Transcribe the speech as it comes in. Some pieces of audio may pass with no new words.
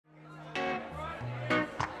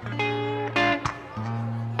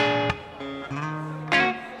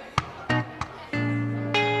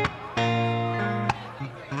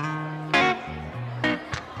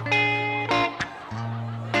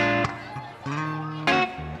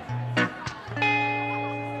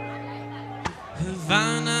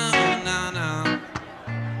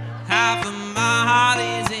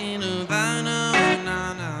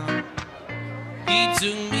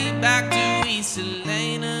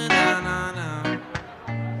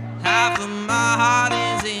heart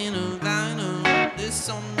is in Havana. There's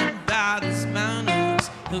something about his manners.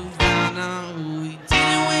 Havana, we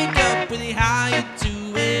didn't wake up really how you do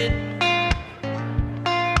it.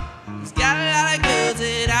 He's got a lot of girls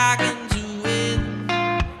that I can do it,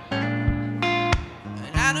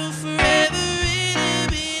 and I do forever in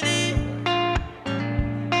it.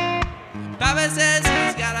 Papa says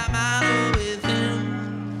he's got a model with him.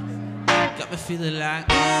 Got me feeling like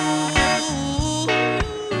ooh.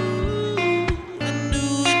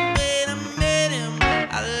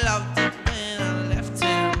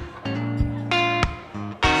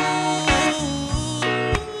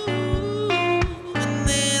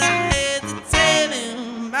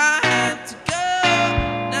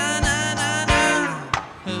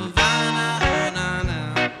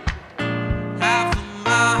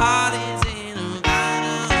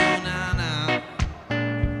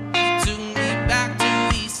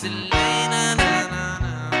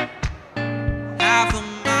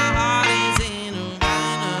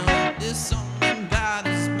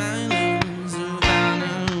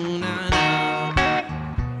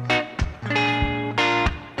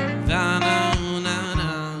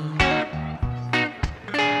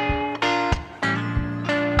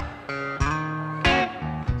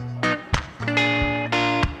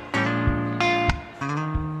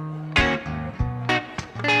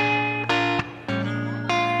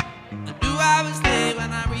 I was there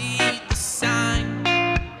when I read the sign.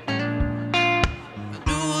 I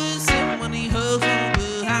knew it was him when he held from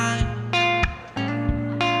behind.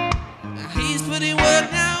 Now he's putting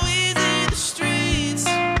work, now he's in the streets.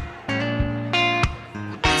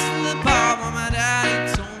 This is the part where my daddy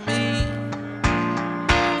told me.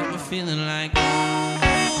 Got me feeling like ooh,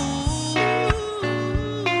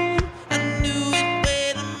 I knew it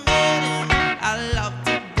when I met him. I loved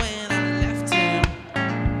it when I left him.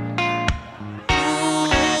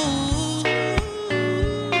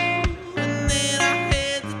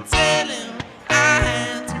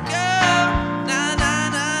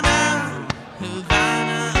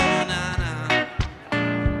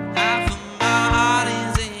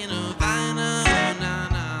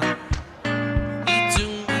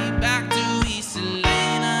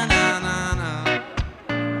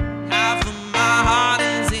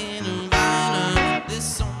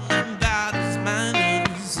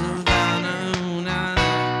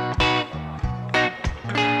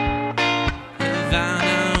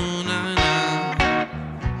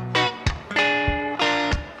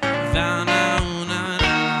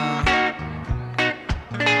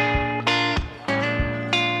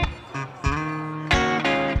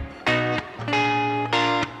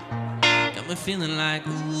 Feeling like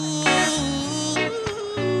ooh.